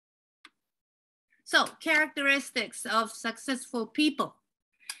So characteristics of successful people.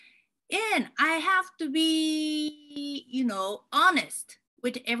 And I have to be, honest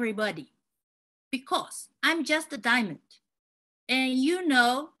with everybody because I'm just a diamond. And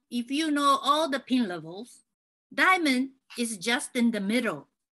if you know all the pin levels, diamond is just in the middle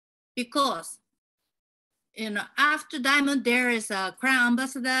because, after diamond, there is a crown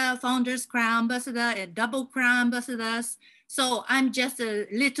ambassador, founders crown ambassador, and double crown ambassadors. So I'm just a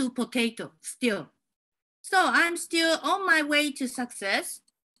little potato still. So I'm still on my way to success.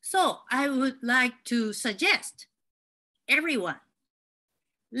 So I would like to suggest everyone,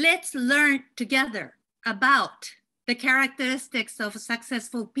 let's learn together about the characteristics of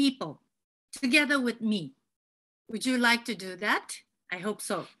successful people together with me. Would you like to do that? I hope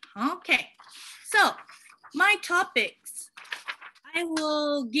so. Okay. So my topics, I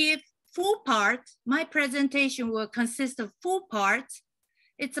will give 4 parts. My presentation will consist of 4 parts.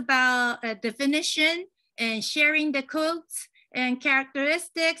 It's about a definition and sharing the quotes and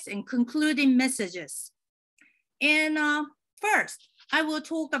characteristics and concluding messages. And first, I will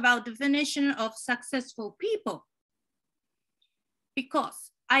talk about definition of successful people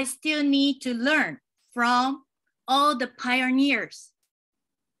because I still need to learn from all the pioneers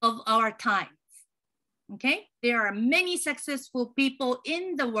of our times. Okay, there are many successful people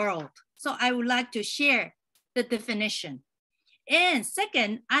in the world. So I would like to share the definition. And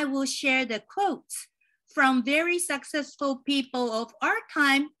second, I will share the quotes from very successful people of our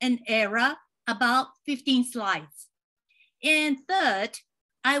time and era, about 15 slides. And third,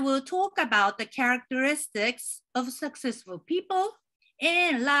 I will talk about the characteristics of successful people.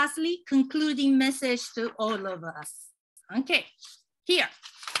 And lastly, concluding message to all of us. Okay, here.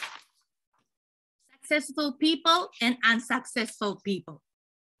 Successful people and unsuccessful people.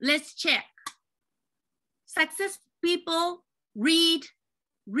 Let's check. Successful people read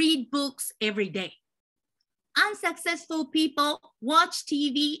books every day. Unsuccessful people watch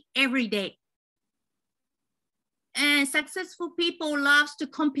TV every day. And successful people loves to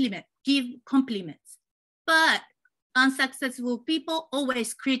give compliments. But unsuccessful people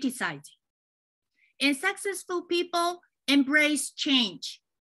always criticize. And successful people embrace change.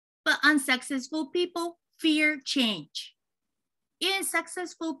 But unsuccessful people fear change. And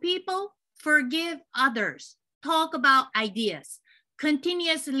successful people forgive others, talk about ideas,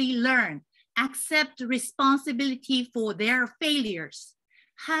 continuously learn, accept responsibility for their failures,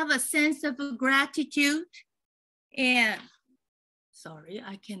 have a sense of gratitude, and, sorry,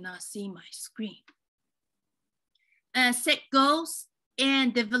 I cannot see my screen. Set goals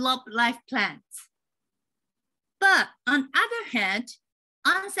and develop life plans. But on the other hand,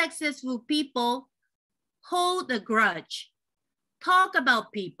 unsuccessful people hold a grudge, talk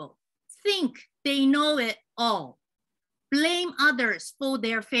about people, think they know it all, blame others for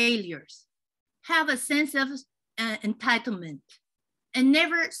their failures, have a sense of entitlement, and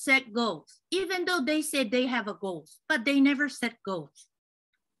never set goals, even though they said they have a goals, but they never set goals.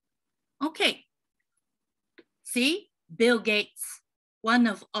 Okay, see, Bill Gates, one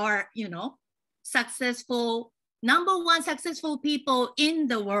of our, successful, #1 successful people in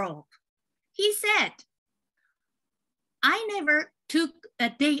the world. He said, I never took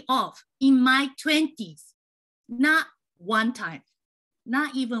a day off in my 20s, not one time,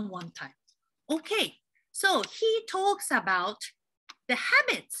 not even one time. Okay, so he talks about the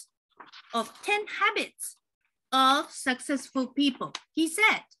habits of 10 habits of successful people. He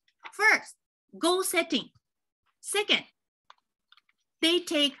said, first, goal setting. Second, they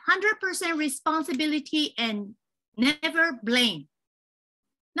take 100% responsibility and never blame.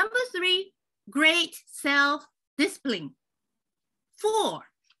 #3, great self-discipline. 4,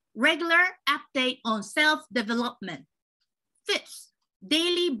 regular update on self-development. 5th,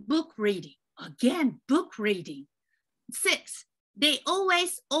 daily book reading. Again, book reading. 6, they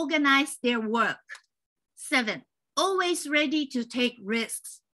always organize their work. 7, always ready to take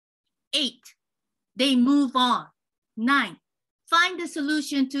risks. 8, they move on. 9, find a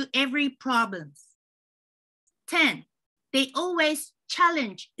solution to every problem. 10, they always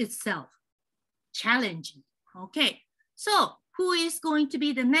challenge itself. Challenging, okay. So who is going to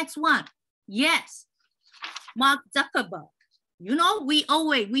be the next one? Yes, Mark Zuckerberg.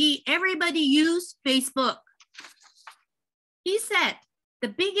 Everybody use Facebook. He said, the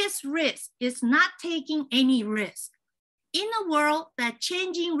biggest risk is not taking any risk. In a world that's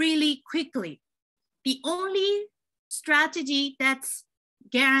changing really quickly, the only strategy that's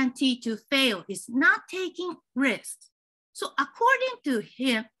guaranteed to fail is not taking risks. So according to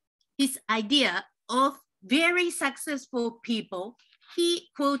him, his idea of very successful people,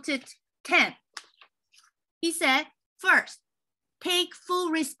 he quoted 10. He said, first, take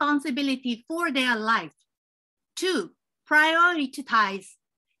full responsibility for their life. 2, prioritize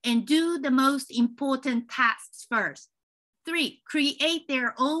and do the most important tasks first. 3, create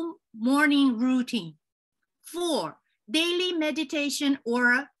their own morning routine. 4, daily meditation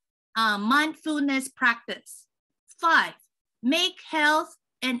or mindfulness practice. 5, make health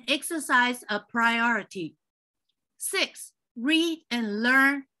and exercise a priority. 6, read and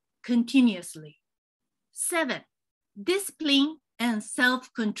learn continuously. 7, discipline and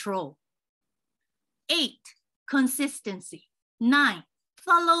self-control. 8, consistency. 9,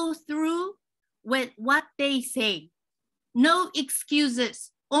 follow through with what they say. No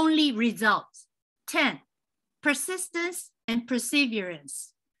excuses, only results. 10, persistence and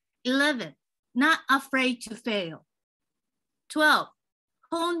perseverance. 11, not afraid to fail. 12,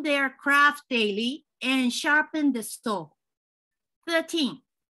 hone their craft daily and sharpen the soul. 13,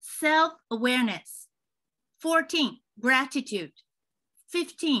 self-awareness. 14, gratitude.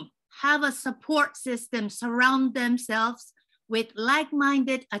 15, have a support system, surround themselves with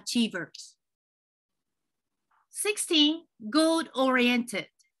like-minded achievers. 16, goal-oriented.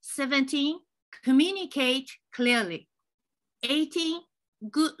 17, communicate clearly. 18,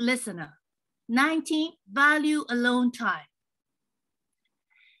 good listener. 19, value alone time.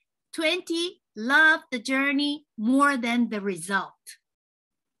 20, love the journey more than the result.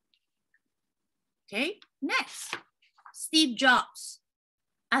 Okay, next, Steve Jobs.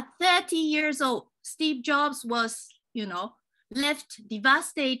 At 30 years old, Steve Jobs was, left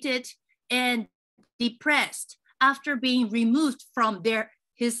devastated and depressed after being removed from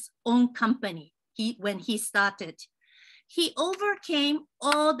his own company when he started. He overcame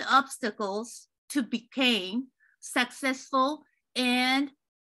all the obstacles to become successful, and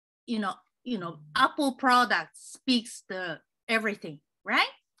Apple product speaks everything, right?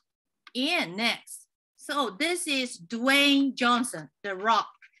 And next, so this is Dwayne Johnson, The Rock.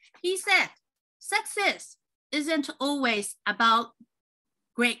 He said, success isn't always about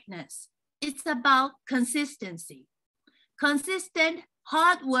greatness. It's about consistency. Consistent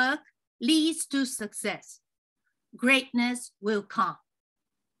hard work leads to success. Greatness will come.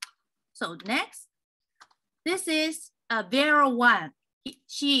 So next, this is Vera Wang.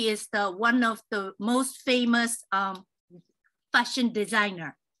 She is one of the most famous fashion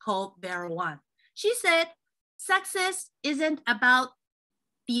designer called Vera Wang. She said, success isn't about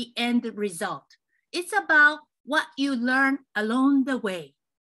the end result. It's about what you learn along the way.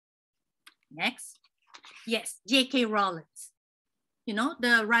 Next, yes, J.K. Rowling,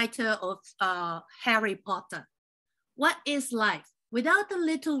 the writer of Harry Potter. What is life without a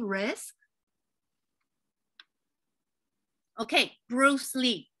little risk? Okay, Bruce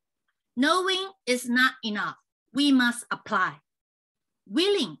Lee. Knowing is not enough. We must apply.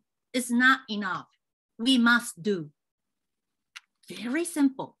 Willing is not enough. We must do. Very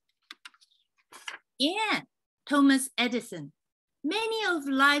simple. And Thomas Edison. Many of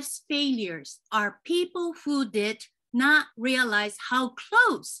life's failures are people who did not realize how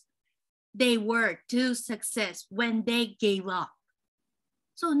close they were to success when they gave up.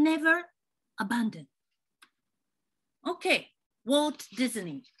 So never abandon. Okay, Walt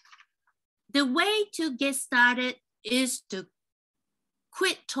Disney. The way to get started is to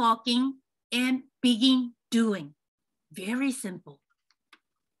quit talking and begin doing. Very simple.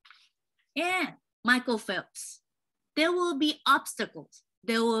 And Michael Phelps. There will be obstacles.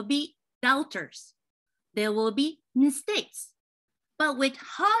 There will be doubters. There will be mistakes. But with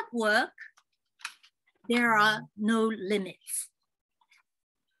hard work, there are no limits.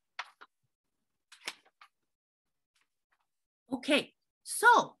 Okay,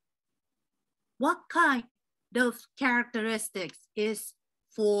 so what kind of characteristics is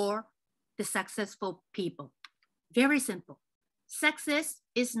for the successful people? Very simple. Success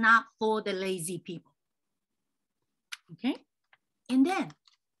is not for the lazy people. Okay, and then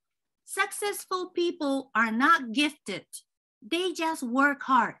successful people are not gifted. They just work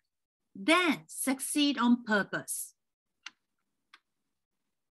hard, then succeed on purpose.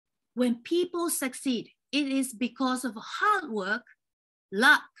 When people succeed, it is because of hard work.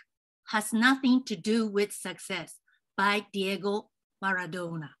 Luck has nothing to do with success, by Diego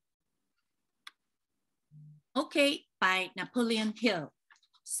Maradona. Okay, by Napoleon Hill.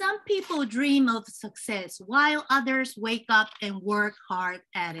 Some people dream of success while others wake up and work hard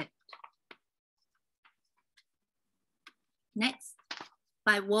at it. Next,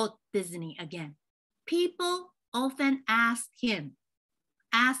 by Walt Disney again. People often ask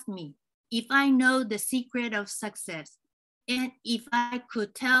me if I know the secret of success and if I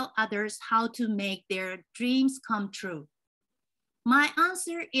could tell others how to make their dreams come true. My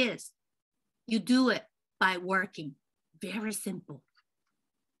answer is, you do it by working. Very simple.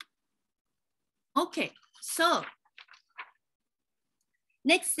 Okay, so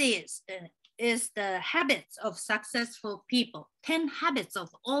next is the habits of successful people. 10 habits of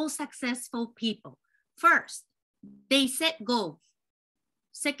all successful people. First, they set goals.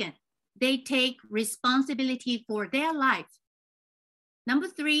 Second, they take responsibility for their life. Number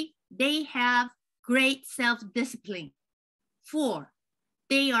 3, they have great self-discipline. 4,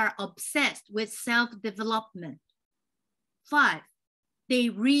 they are obsessed with self-development. 5, they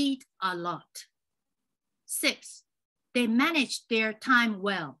read a lot. 6, they manage their time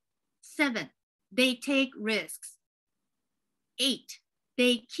well. 7, they take risks. 8,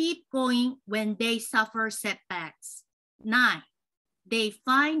 they keep going when they suffer setbacks. 9, they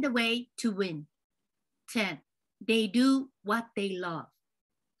find a way to win. 10, they do what they love.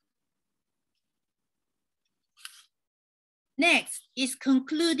 Next is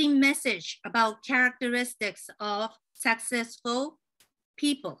concluding message about characteristics of successful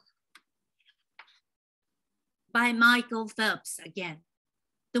people by Michael Phelps again.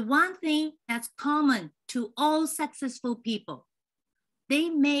 The one thing that's common to all successful people, they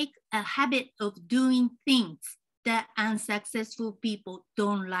make a habit of doing things that unsuccessful people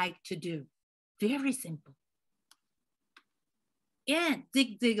don't like to do. Very simple. And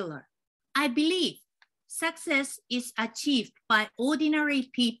Zig Ziglar, I believe success is achieved by ordinary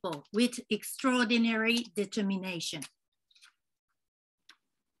people with extraordinary determination.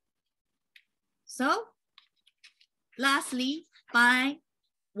 So, lastly, by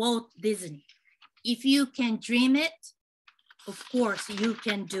Walt Disney. If you can dream it, of course you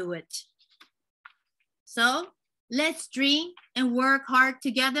can do it. So, let's dream and work hard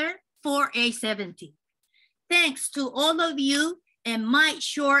together for A70. Thanks to all of you and my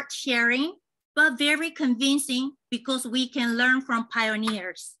short sharing, but very convincing because we can learn from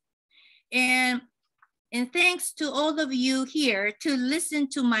pioneers. And thanks to all of you here to listen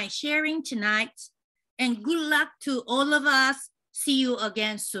to my sharing tonight. And good luck to all of us. See you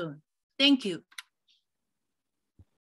again soon. Thank you.